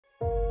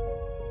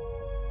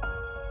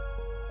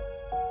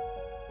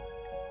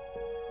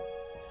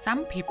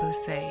Some people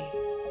say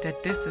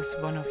that this is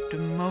one of the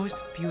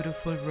most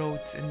beautiful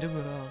roads in the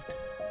world.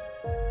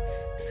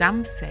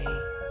 Some say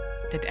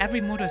that every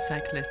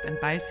motorcyclist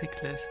and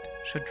bicyclist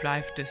should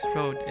drive this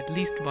road at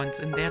least once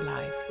in their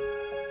life.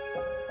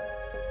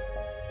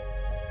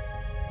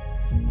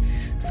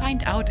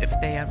 Find out if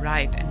they are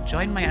right and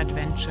join my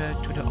adventure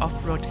to the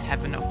off-road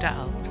heaven of the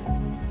Alps.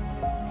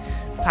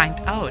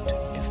 Find out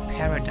if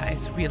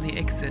paradise really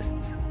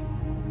exists.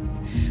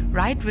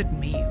 Ride with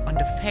me on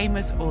the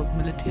famous old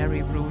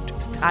military route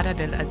Strada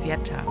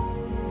dell'Assietta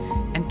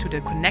and to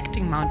the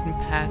connecting mountain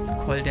pass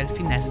Colle delle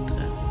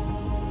Finestre.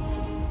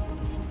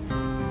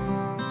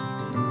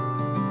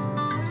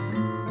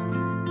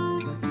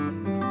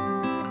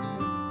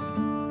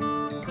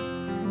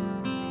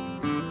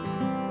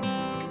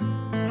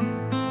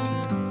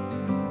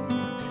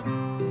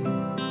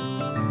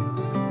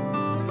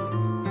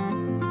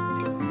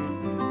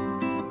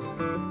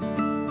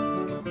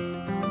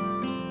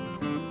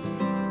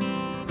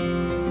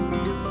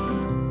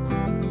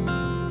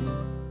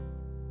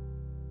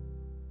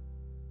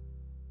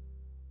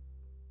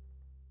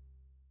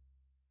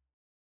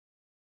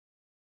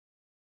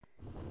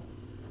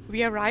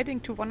 We are riding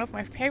to one of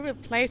my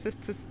favorite places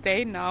to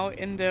stay now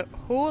in the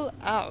whole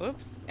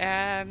Alps,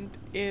 and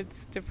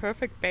it's the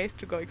perfect base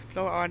to go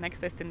explore our next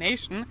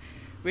destination,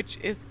 which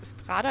is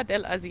Strada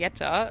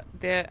dell'Assietta,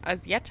 the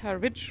Assietta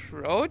Ridge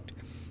Road,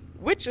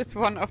 which is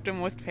one of the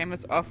most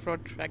famous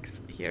off-road tracks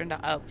here in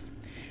the Alps.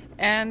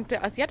 And the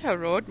Assietta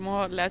Road,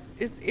 more or less,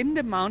 is in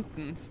the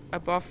mountains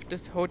above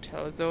this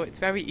hotel, so it's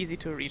very easy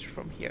to reach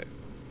from here.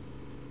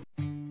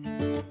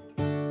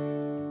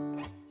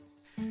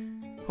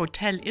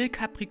 Hotel Il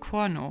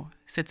Capricorno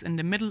sits in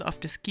the middle of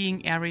the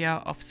skiing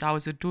area of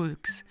Sauze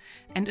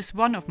and is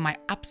one of my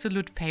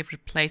absolute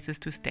favorite places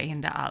to stay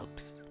in the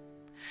Alps.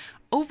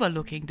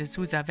 Overlooking the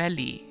Susa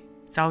valley,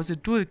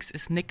 Sauze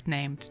is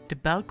nicknamed the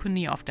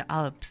balcony of the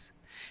Alps,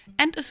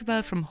 and as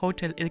well from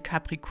Hotel Il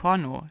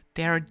Capricorno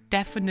there are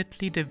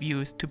definitely the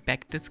views to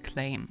back this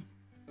claim.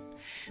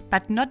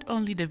 But not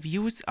only the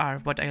views are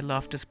what I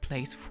love this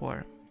place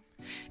for.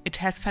 It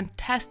has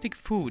fantastic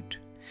food.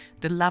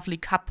 The lovely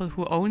couple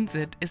who owns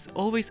it is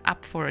always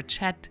up for a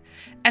chat,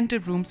 and the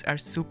rooms are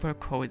super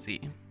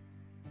cozy.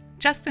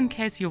 Just in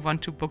case you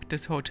want to book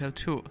this hotel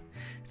too,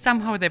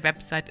 somehow their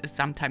website is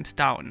sometimes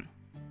down.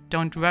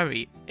 Don't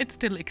worry, it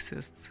still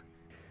exists.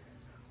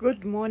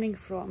 Good morning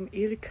from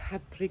Il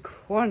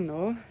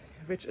Capricorno,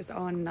 which is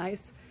our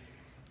nice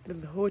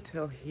little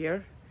hotel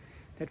here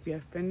that we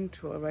have been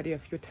to already a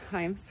few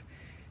times.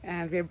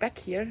 And we're back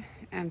here,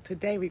 and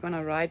today we're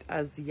gonna ride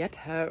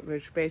Assietta,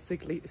 which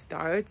basically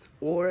starts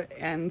or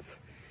ends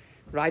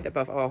right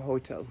above our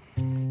hotel.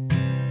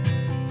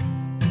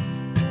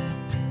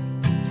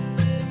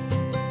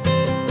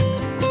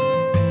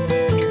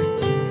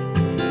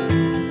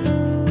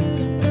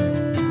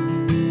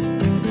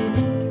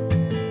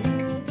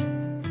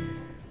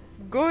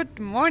 Good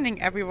morning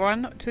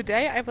everyone!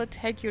 Today I will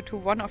take you to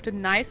one of the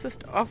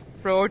nicest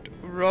off-road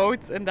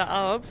roads in the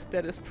Alps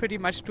that is pretty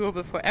much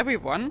doable for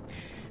everyone.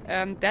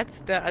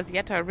 That's the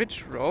Assietta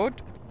Ridge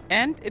Road,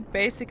 and it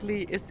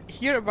basically is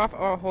here above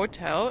our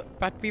hotel,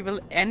 but we will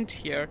end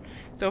here.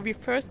 So we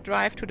first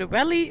drive to the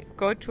valley,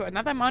 go to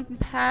another mountain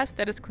pass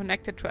that is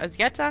connected to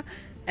Assietta,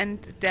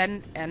 and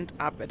then end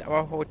up at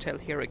our hotel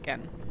here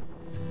again.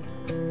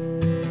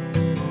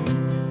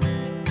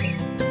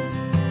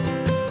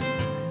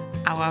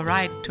 Our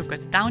ride took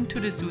us down to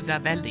the Susa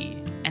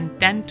valley and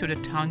then to the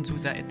town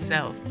Susa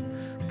itself,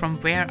 from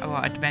where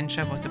our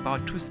adventure was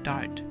about to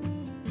start.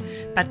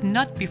 But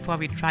not before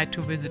we tried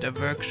to visit a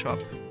workshop,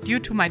 due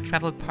to my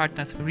travel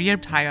partner's rear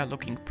tire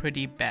looking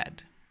pretty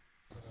bad.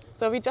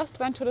 So we just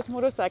went to this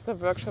motorcycle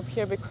workshop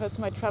here because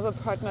my travel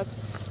partner's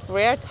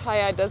rear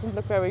tire doesn't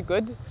look very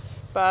good.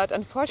 But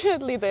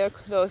unfortunately they are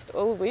closed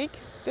all week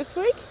this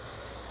week.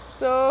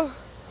 So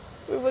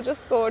we will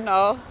just go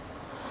now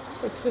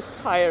with his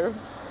tire.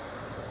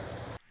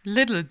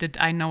 Little did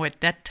I know at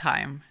that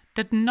time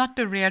that not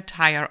the rear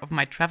tire of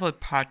my travel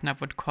partner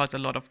would cause a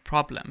lot of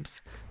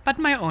problems, but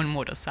my own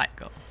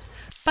motorcycle.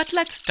 But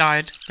let's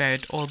start where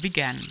it all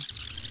began.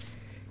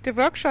 The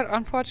workshop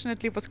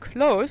unfortunately was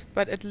closed,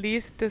 but at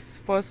least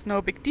this was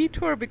no big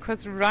detour,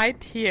 because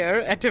right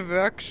here at the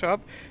workshop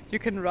you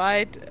can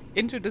ride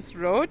into this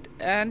road,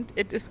 and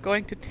it is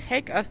going to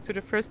take us to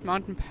the first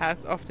mountain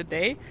pass of the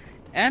day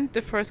and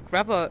the first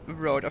gravel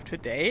road of the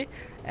day,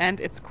 and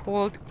it's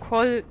called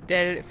Colle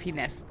delle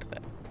Finestre.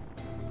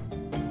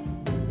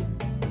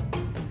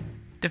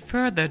 The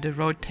further the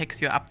road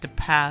takes you up the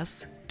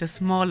pass, the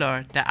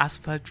smaller the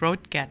asphalt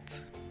road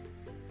gets.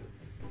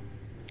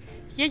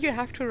 Here you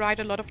have to ride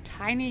a lot of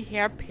tiny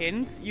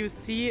hairpins. You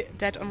see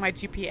that on my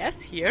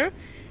GPS here,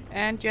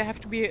 and you have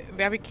to be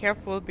very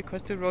careful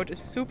because the road is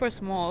super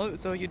small,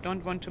 so you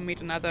don't want to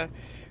meet another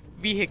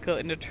vehicle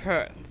in the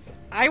turns.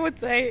 I would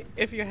say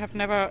if you have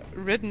never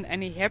ridden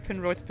any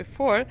hairpin roads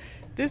before,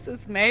 this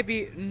is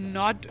maybe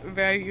not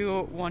where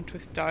you want to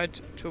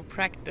start to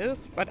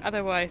practice, but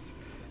otherwise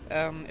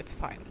it's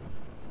fine.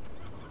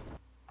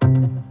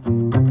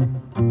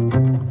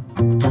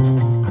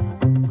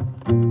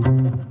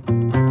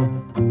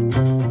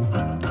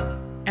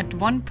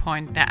 one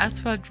point the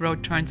asphalt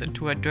road turns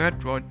into a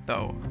dirt road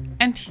though,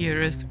 and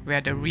here is where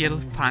the real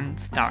fun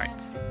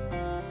starts.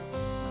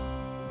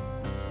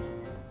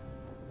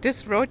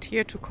 This road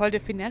here to Colle delle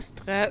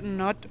Finestre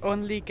not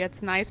only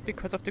gets nice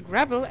because of the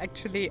gravel,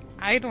 actually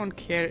I don't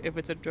care if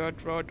it's a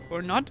dirt road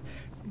or not,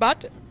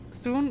 but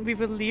soon we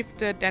will leave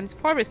the dense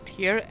forest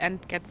here and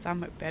get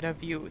some better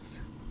views.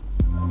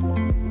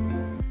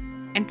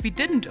 And we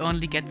didn't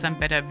only get some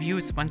better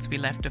views once we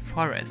left the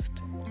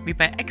forest. We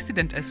by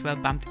accident as well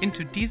bumped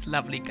into these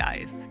lovely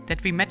guys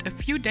that we met a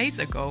few days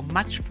ago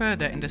much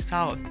further in the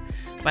south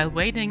while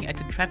waiting at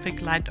the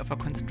traffic light of a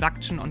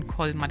construction on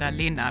Col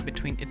Maddalena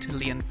between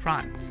Italy and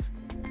France.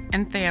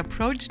 And they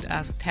approached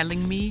us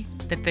telling me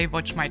that they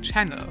watch my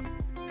channel.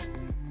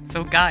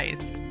 So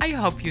guys, I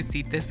hope you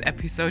see this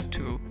episode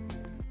too.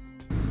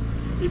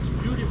 It's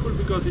beautiful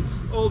because it's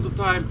all the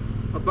time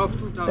above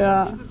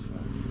 2,000 meters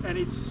and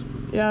it's...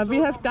 Yeah, we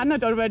have done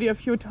it already a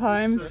few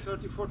times.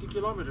 30-40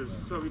 kilometers,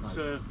 so it's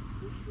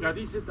that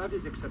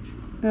is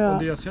exceptional. Yeah. On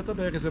the Assietta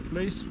there is a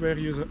place where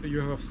you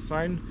have a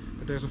sign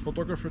that there's a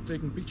photographer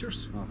taking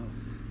pictures.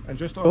 And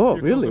just after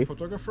you cross the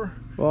photographer,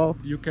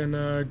 you can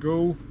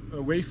go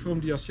away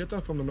from the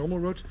Assietta, from the normal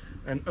road,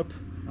 and up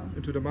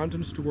into the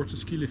mountains towards the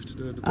ski lift,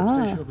 the top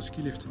station of a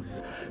ski lift.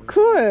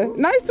 Cool!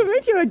 Nice to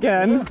meet you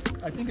again!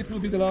 Yeah, I think it will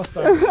be the last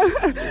time.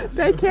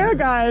 Take care,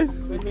 guys!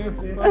 Take care.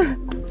 Bye.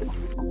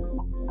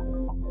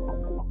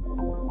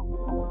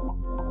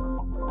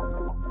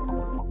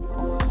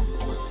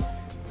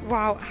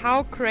 Wow,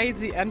 how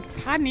crazy and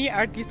funny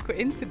are these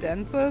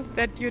coincidences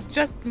that you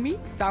just meet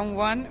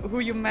someone who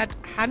you met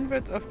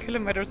hundreds of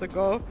kilometers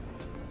ago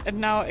and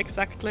now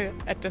exactly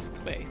at this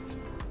place.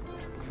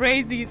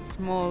 Crazy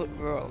small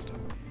world.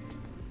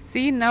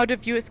 See, now the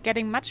view is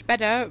getting much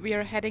better. We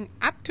are heading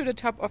up to the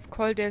top of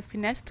Colle delle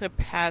Finestre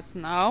pass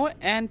now,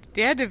 and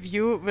there the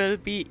view will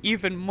be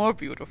even more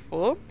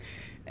beautiful.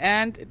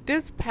 And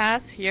this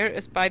pass here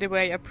is, by the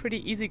way, a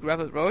pretty easy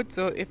gravel road,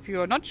 so if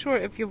you're not sure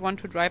if you want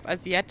to drive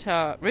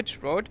ASSIETA Ridge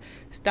Road,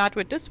 start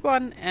with this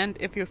one, and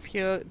if you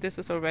feel this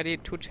is already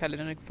too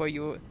challenging for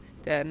you,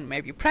 then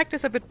maybe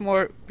practice a bit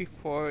more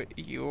before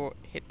you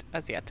hit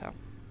ASSIETA.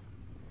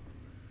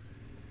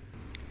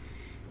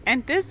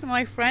 And this,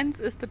 my friends,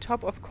 is the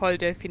top of Colle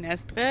delle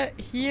Finestre.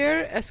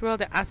 Here as well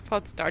the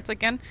asphalt starts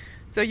again,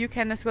 so you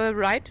can as well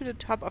ride to the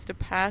top of the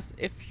pass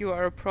if you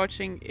are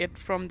approaching it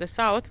from the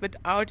south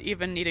without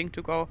even needing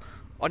to go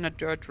on a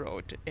dirt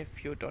road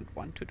if you don't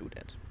want to do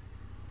that.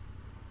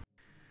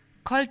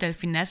 Colle delle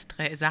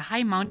Finestre is a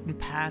high mountain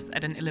pass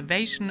at an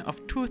elevation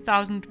of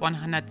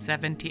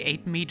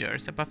 2,178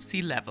 meters above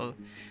sea level,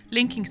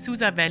 linking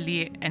Susa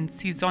Valley and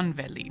Sauze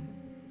Valley.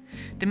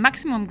 The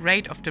maximum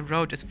grade of the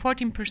road is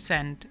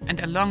 14%, and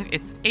along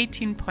its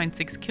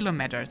 18.6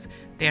 kilometers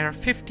there are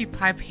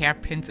 55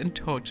 hairpins in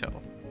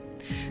total.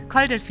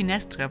 Colle delle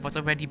Finestre was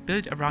already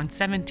built around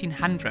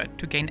 1700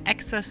 to gain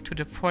access to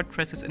the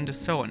fortresses in the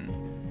zone,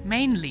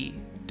 mainly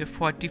the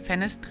Fort di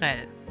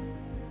Fenestrelle.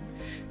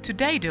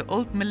 Today the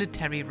old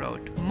military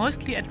road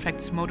mostly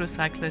attracts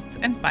motorcyclists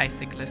and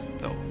bicyclists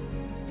though.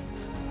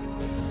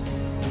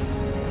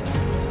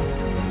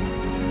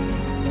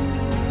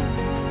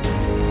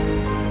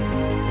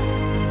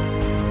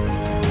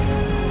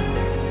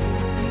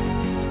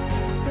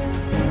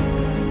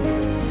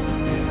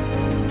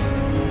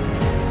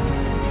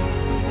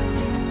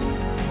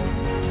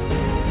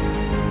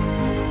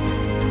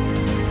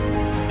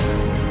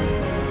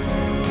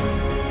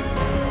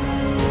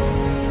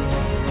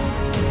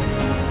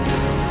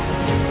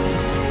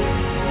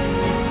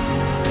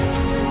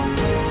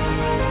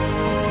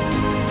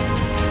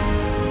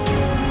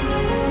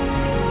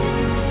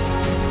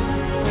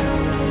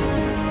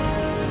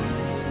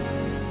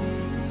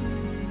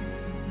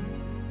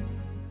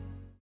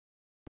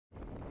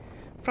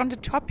 From the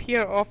top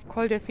here of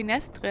Colle delle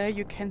Finestre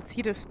you can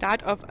see the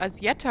start of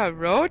ASSIETA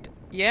Road.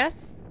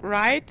 Yes,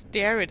 right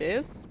there it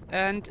is,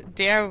 and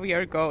there we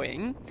are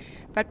going.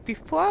 But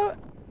before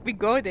we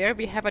go there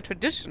we have a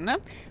tradition.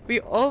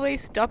 We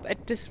always stop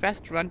at this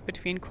restaurant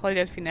between Colle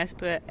delle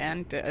Finestre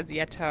and the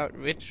ASSIETA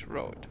Ridge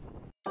Road.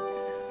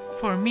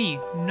 For me,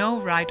 no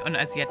ride on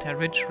ASSIETA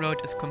Ridge Road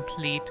is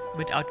complete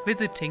without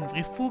visiting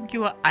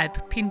Refugio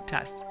Alp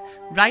Pintas,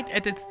 right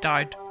at its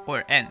start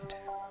or end.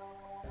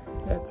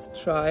 Let's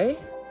try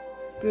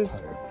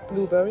this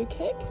blueberry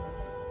cake.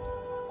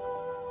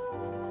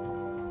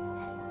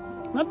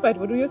 Not bad,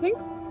 what do you think?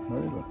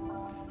 Very good.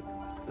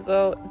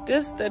 So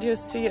this that you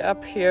see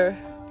up here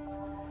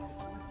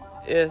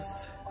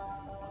is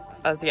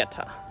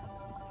ASSIETA.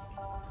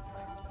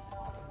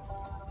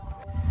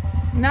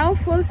 Now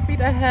full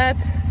speed ahead,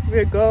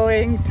 we're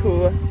going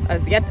to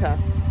ASSIETA.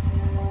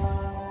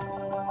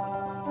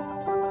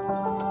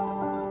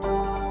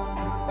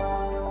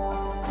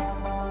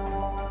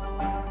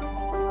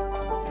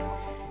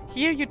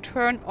 Here you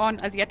turn on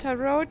ASSIETA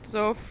Road,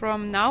 so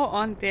from now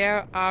on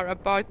there are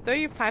about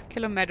 35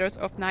 kilometers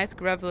of nice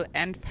gravel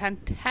and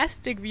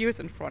fantastic views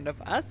in front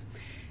of us.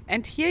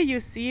 And here you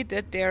see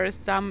that there are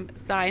some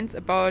signs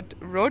about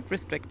road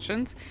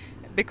restrictions,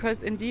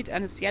 because indeed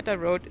an Assietta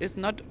road is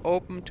not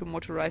open to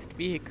motorized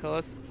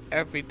vehicles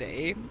every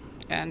day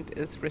and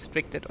is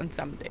restricted on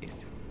some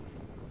days.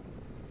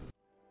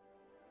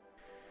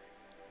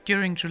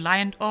 During July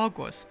and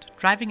August,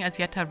 driving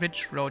Assietta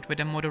Ridge Road with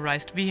a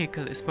motorized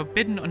vehicle is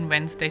forbidden on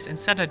Wednesdays and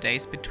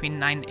Saturdays between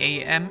 9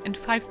 AM and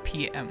 5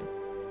 PM.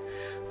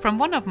 From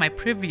one of my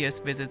previous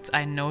visits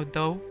I know,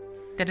 though,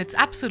 that it's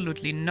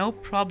absolutely no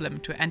problem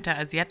to enter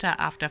Assietta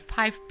after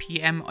 5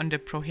 PM on the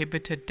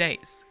prohibited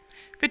days,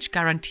 which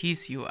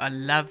guarantees you a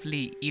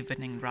lovely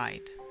evening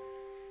ride.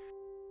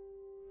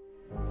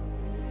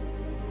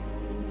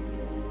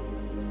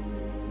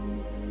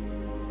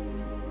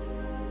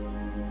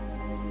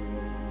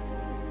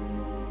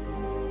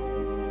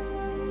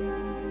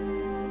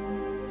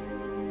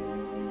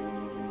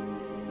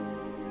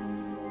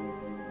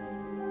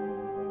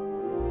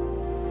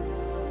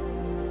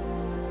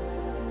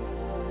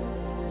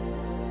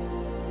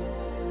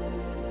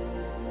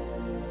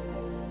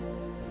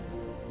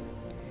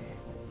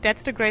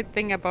 That's the great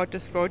thing about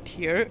this road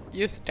here.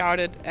 You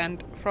started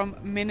and from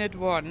minute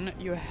one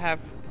you have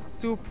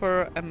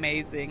super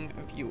amazing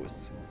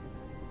views.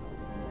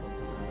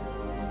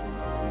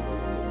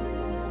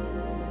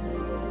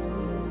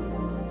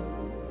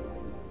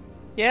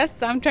 Yes,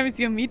 sometimes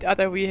you meet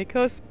other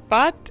vehicles,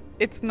 but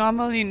it's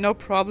normally no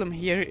problem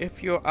here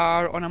if you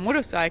are on a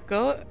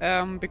motorcycle,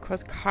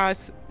 because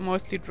cars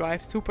mostly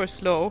drive super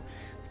slow,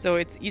 so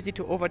it's easy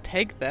to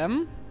overtake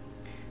them,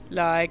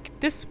 like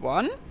this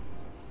one.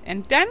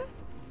 And then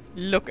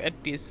look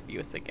at these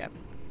views again.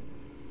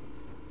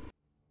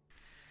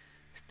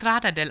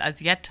 Strada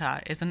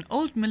dell'Assietta is an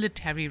old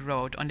military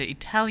road on the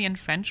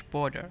Italian-French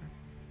border.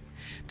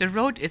 The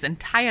road is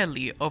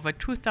entirely over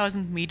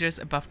 2,000 meters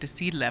above the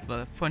sea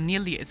level for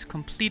nearly its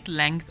complete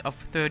length of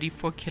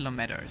 34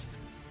 kilometers.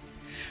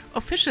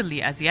 Officially,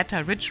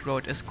 Assietta Ridge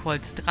Road is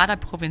called Strada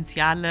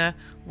Provinciale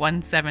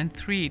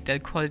 173 del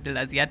Colle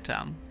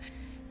dell'Assietta.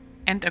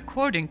 And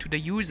according to the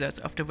users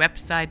of the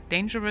website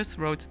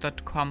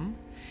dangerousroads.com,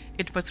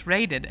 it was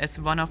rated as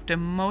one of the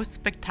most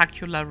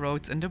spectacular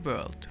roads in the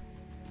world.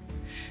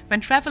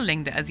 When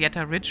traveling the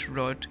Assietta Ridge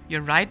Road,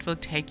 your ride will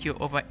take you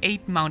over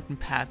 8 mountain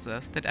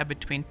passes that are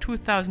between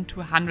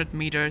 2,200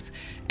 meters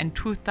and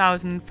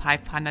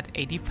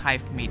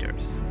 2,585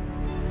 meters.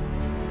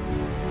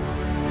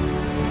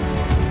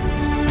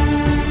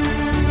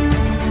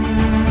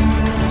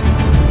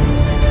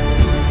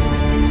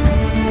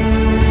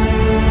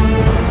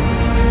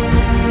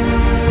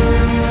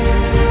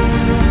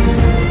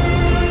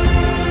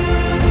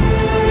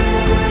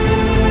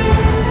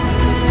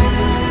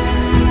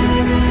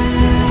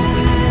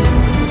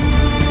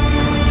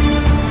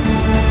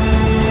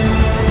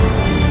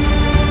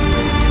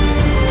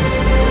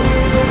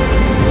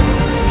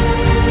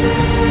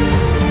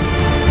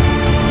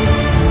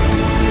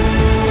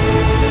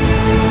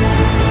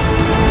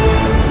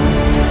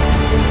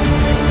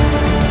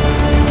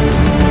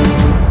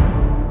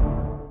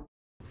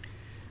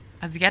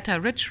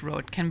 Assietta Ridge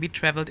Road can be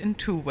traveled in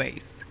 2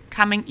 ways,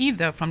 coming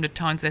either from the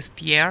town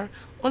Sestiere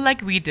or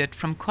like we did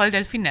from Colle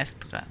delle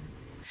Finestre.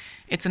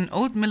 It's an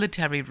old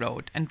military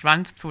road and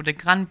runs through the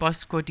Gran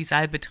Bosco di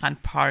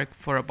Salvetran Park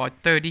for about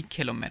 30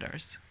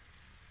 kilometers.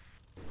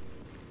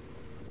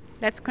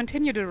 Let's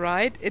continue the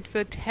ride. It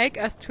will take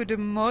us to the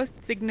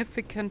most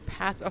significant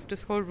pass of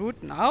this whole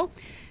route now,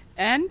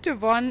 and the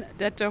one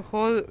that the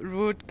whole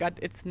route got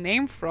its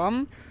name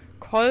from,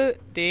 Colle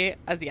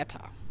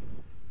dell'Assietta.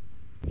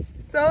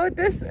 So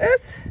this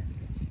is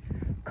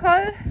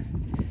Colle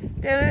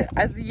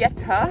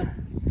dell'Assietta,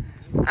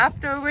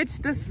 after which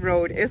this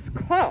road is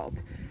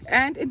called.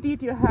 And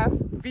indeed you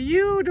have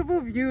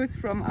beautiful views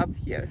from up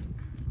here.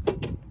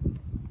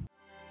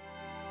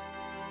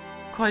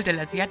 Colle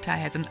dell'Assietta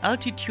has an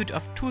altitude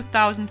of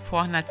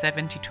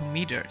 2,472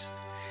 meters.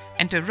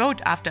 And the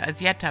road after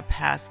Assietta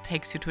Pass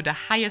takes you to the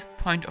highest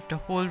point of the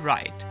whole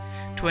ride,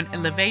 to an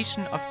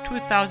elevation of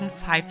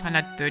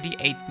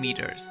 2,538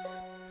 meters.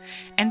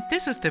 And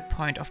this is the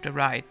point of the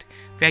ride,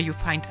 where you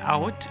find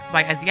out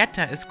why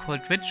Assietta is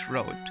called Ridge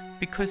Road,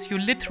 because you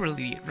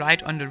literally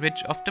ride on the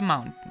ridge of the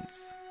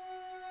mountains.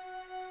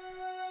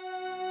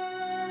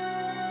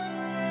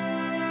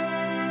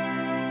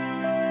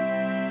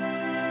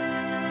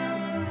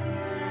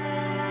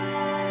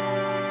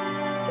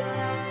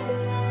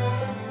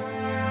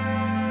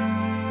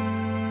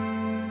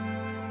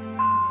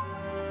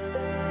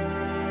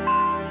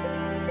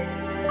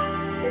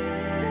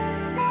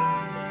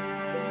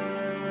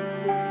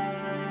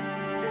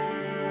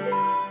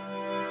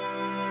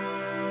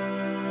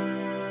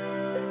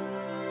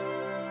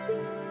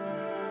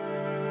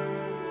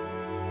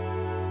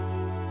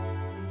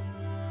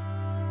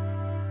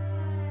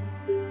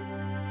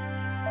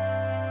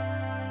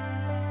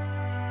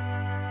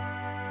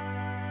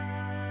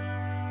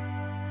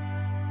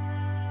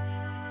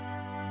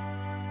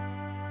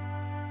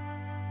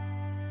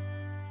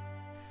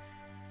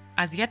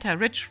 Assietta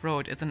Ridge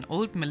Road is an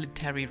old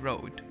military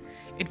road.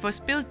 It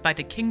was built by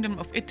the Kingdom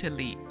of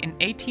Italy in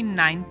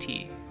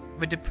 1890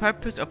 with the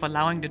purpose of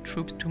allowing the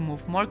troops to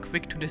move more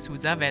quick to the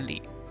Susa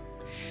Valley.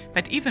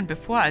 But even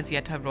before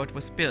ASSIETTA Road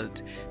was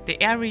built,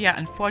 the area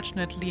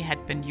unfortunately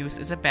had been used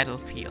as a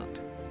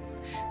battlefield.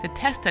 The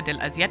Testa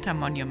dell'Assietta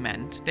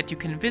monument that you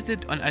can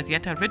visit on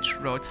ASSIETTA Ridge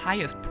Road's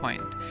highest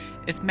point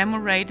is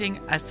commemorating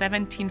a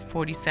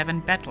 1747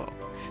 battle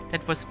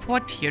that was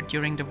fought here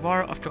during the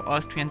War of the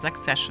Austrian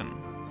Succession.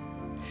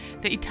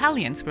 The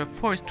Italians were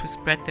forced to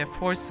spread their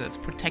forces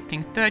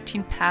protecting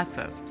 13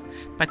 passes,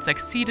 but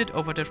succeeded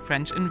over the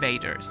French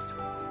invaders.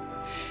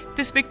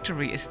 This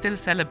victory is still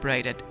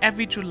celebrated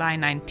every July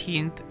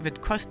 19th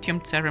with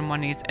costumed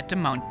ceremonies at the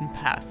mountain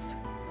pass.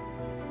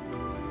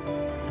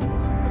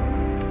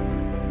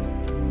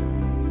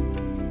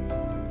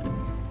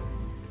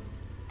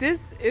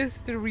 This is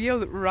the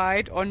real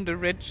ride on the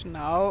ridge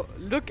now.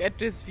 Look at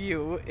this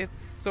view,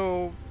 it's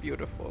so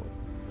beautiful.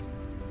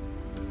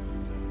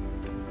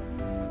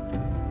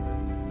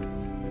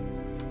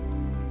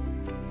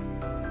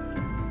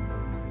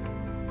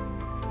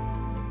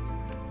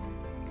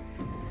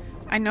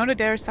 I know that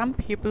there are some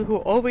people who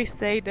always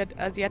say that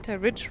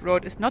ASSIETTA Ridge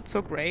Road is not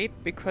so great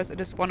because it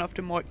is one of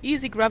the more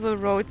easy gravel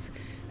roads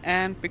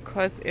and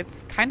because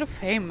it's kind of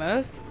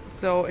famous,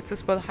 so it's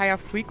as well higher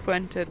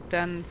frequented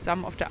than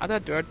some of the other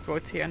dirt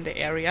roads here in the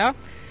area.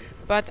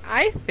 But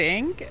I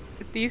think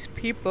these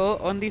people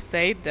only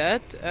say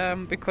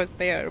that because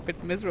they are a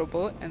bit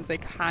miserable and they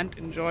can't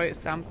enjoy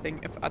something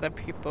if other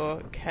people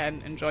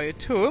can enjoy it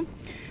too.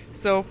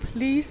 So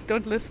please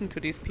don't listen to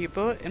these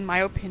people. In my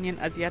opinion,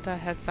 ASSIETTA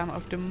has some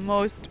of the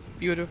most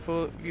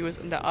beautiful views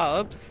in the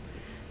Alps.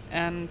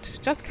 And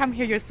just come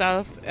here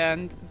yourself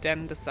and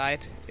then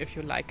decide if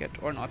you like it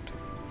or not.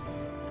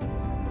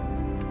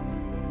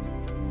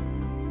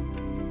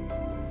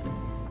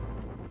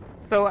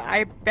 So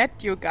I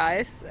bet you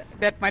guys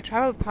that my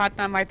travel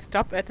partner might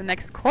stop at the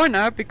next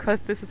corner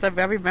because this is a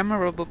very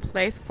memorable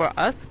place for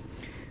us.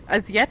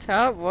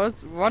 ASSIETTA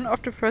was one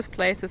of the first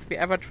places we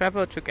ever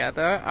traveled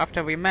together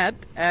after we met,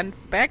 and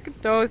back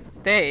those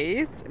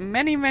days,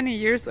 many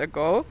years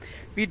ago,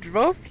 we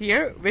drove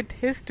here with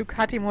his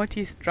Ducati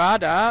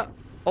Multistrada,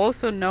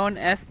 also known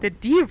as the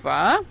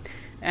Diva,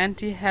 and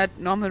he had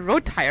normal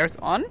road tires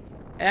on,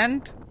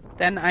 and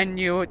then I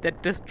knew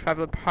that this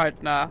travel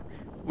partner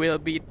will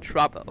be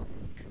trouble.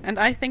 And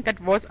I think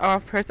that was our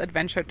first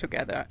adventure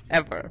together,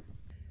 ever.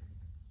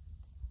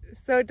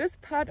 So this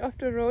part of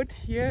the road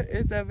here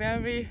is a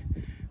very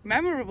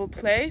memorable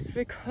place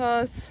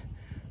because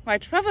my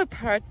travel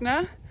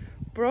partner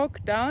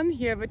broke down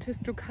here with his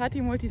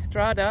Ducati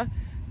Multistrada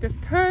the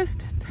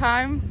first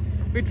time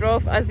we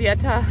drove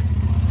ASSIETTA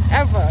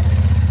ever.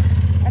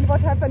 And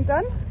what happened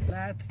then?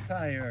 Flat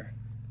tire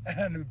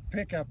and a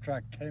pickup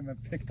truck came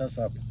and picked us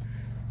up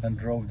and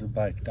drove the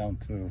bike down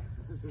to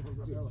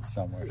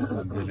somewhere,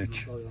 some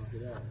village.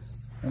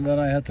 And then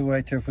I had to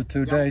wait here for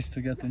 2 days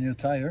to get the new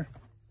tire.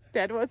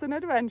 That was an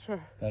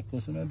adventure. That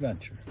was an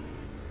adventure.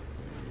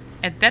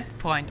 At that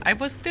point, I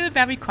was still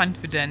very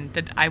confident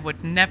that I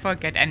would never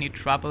get any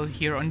trouble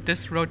here on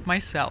this road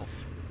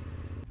myself.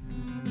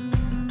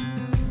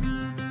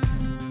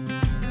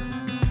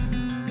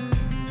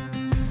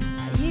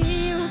 A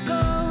year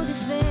ago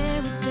this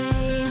very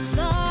day I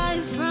saw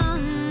you from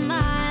a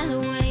mile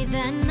away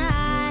that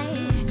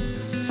night.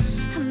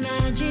 A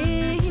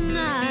magic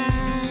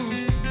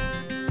night.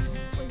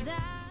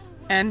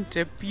 And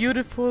the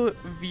beautiful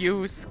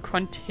views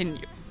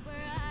continue.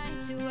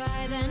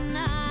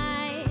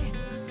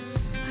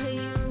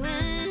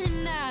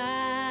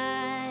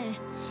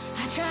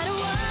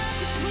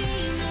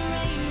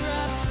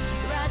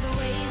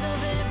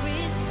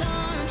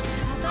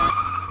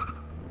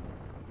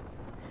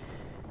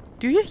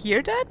 Do you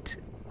hear that?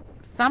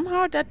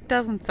 Somehow that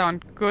doesn't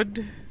sound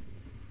good.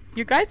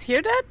 You guys hear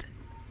that?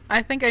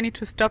 I think I need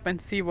to stop and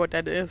see what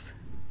that is.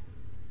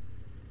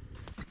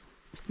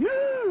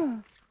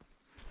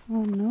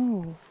 Oh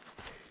no.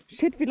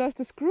 Shit, we lost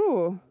the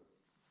screw.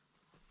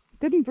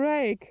 Didn't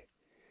break.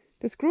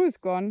 The screw is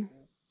gone.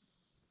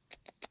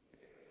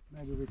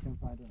 Maybe we can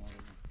find another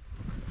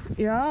one.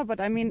 Yeah,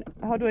 but I mean,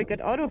 how do I get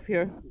out of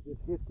here? Is it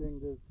hitting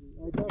the...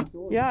 I just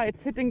saw it. Yeah,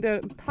 it's hitting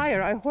the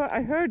tire.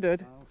 I heard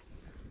it.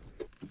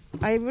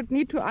 I would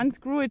need to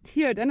unscrew it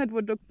here, then it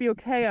would be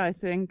okay, I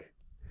think.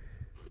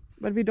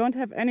 But we don't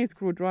have any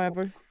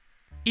screwdriver.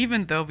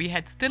 Even though we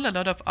had still a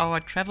lot of our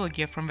travel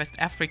gear from West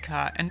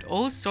Africa and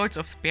all sorts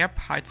of spare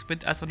parts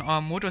with us on our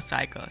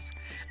motorcycles,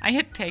 I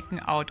had taken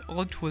out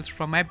all tools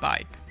from my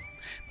bike.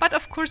 But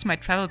of course my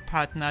travel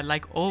partner,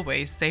 like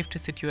always, saved the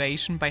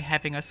situation by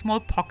having a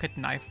small pocket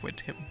knife with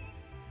him.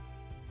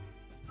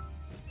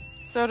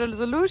 So the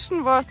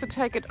solution was to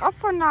take it off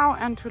for now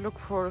and to look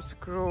for a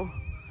screw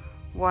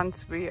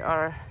once we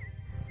are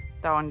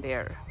down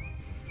there.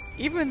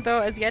 Even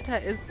though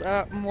ASSIETTA is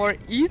a more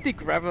easy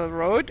gravel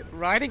road,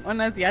 riding on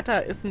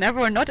ASSIETTA is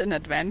never not an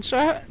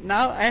adventure.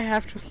 Now I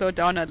have to slow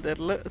down a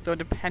little so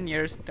the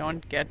panniers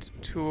don't get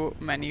too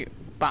many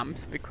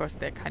bumps because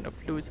they're kind of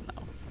loose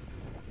now.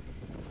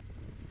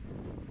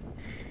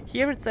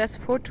 Here it says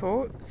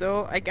photo,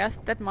 so I guess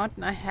that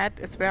mountain ahead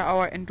is where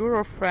our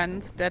enduro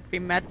friends that we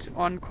met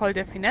on Colle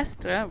delle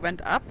Finestre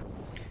went up.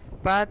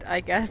 but I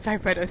guess I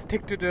better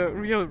stick to the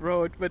real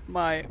road with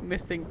my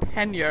missing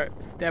pannier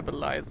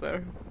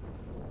stabilizer.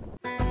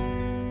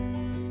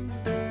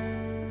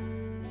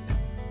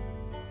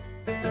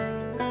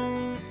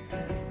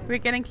 We're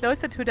getting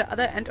closer to the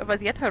other end of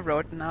ASSIETTA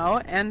Road now,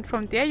 and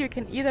from there you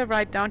can either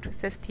ride down to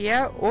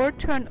Sestiere or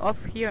turn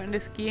off here in the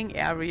skiing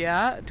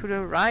area to the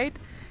right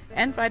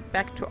and ride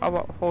back to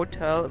our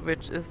hotel,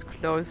 which is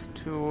close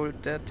to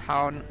the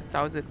town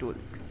Sauze.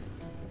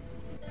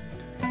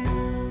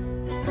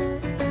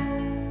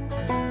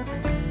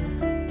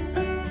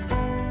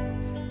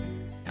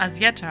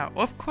 ASSIETTA,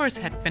 of course,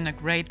 had been a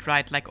great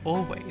ride like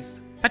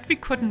always. But we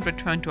couldn't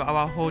return to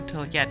our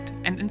hotel yet,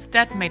 and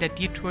instead made a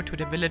detour to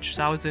the village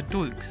Sauze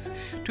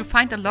to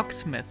find a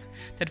locksmith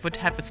that would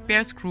have a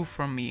spare screw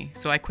for me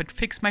so I could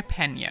fix my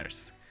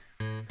panniers.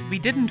 We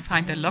didn't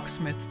find a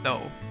locksmith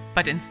though,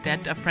 but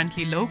instead a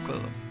friendly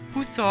local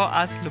who saw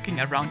us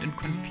looking around in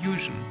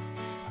confusion,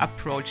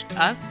 approached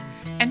us,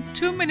 and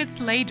 2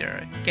 minutes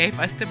later gave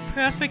us the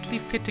perfectly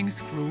fitting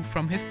screw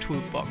from his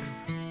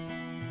toolbox.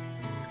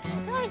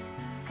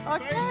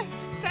 Okay,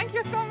 thank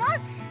you so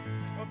much.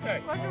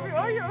 Okay. What do we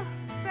owe you?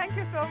 Thank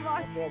you so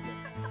much.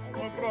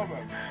 No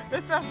problem.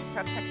 Das war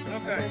perfekt.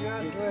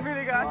 Okay.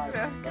 Really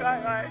good.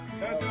 Bye.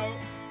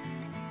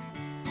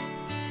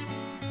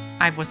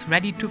 I was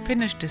ready to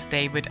finish this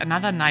day with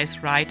another nice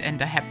ride and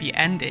a happy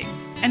ending,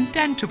 and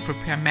then to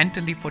prepare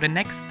mentally for the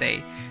next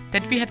day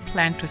that we had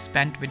planned to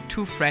spend with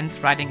 2 friends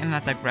riding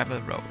another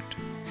gravel road.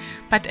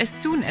 But as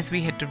soon as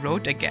we hit the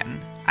road again,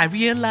 I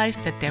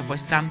realized that there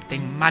was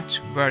something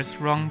much worse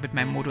wrong with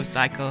my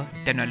motorcycle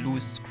than a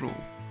loose screw.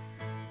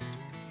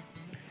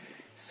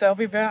 So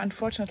we were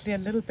unfortunately a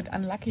little bit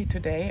unlucky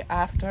today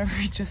after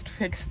we just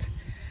fixed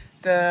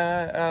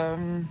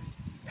the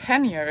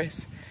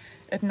panniers.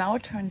 It now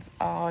turns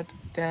out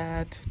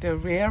that the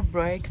rear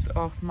brakes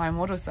of my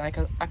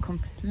motorcycle are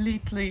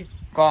completely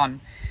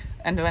gone.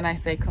 And when I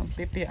say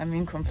completely, I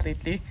mean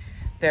completely.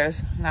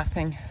 There's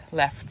nothing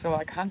left, so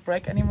I can't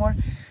brake anymore,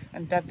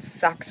 and that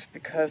sucks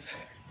because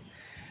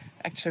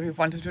actually we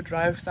wanted to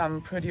drive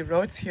some pretty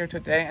roads here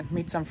today and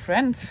meet some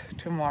friends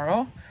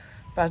tomorrow,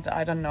 but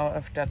I don't know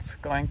if that's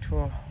going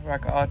to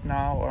work out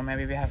now, or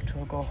maybe we have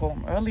to go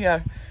home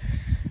earlier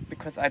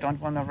because I don't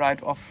want to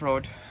ride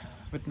off-road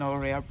with no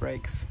rear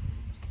brakes.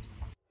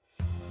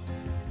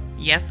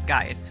 Yes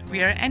guys,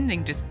 we are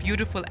ending this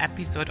beautiful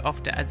episode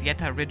of the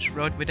ASSIETTA Ridge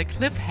Road with a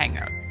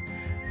cliffhanger.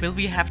 Will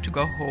we have to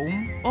go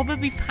home, or will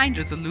we find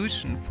a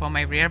solution for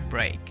my rear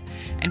brake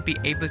and be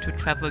able to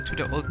travel to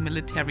the old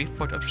military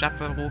fort of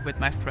Jaffero with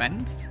my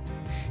friends?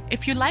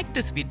 If you liked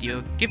this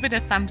video, give it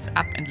a thumbs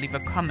up and leave a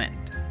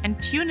comment,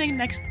 and tune in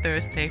next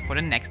Thursday for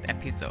the next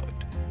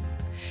episode.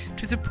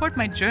 To support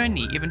my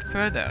journey even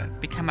further,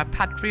 become a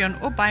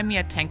Patreon or buy me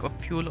a tank of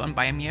fuel on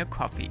Buy Me a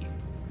Coffee.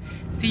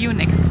 See you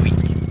next week.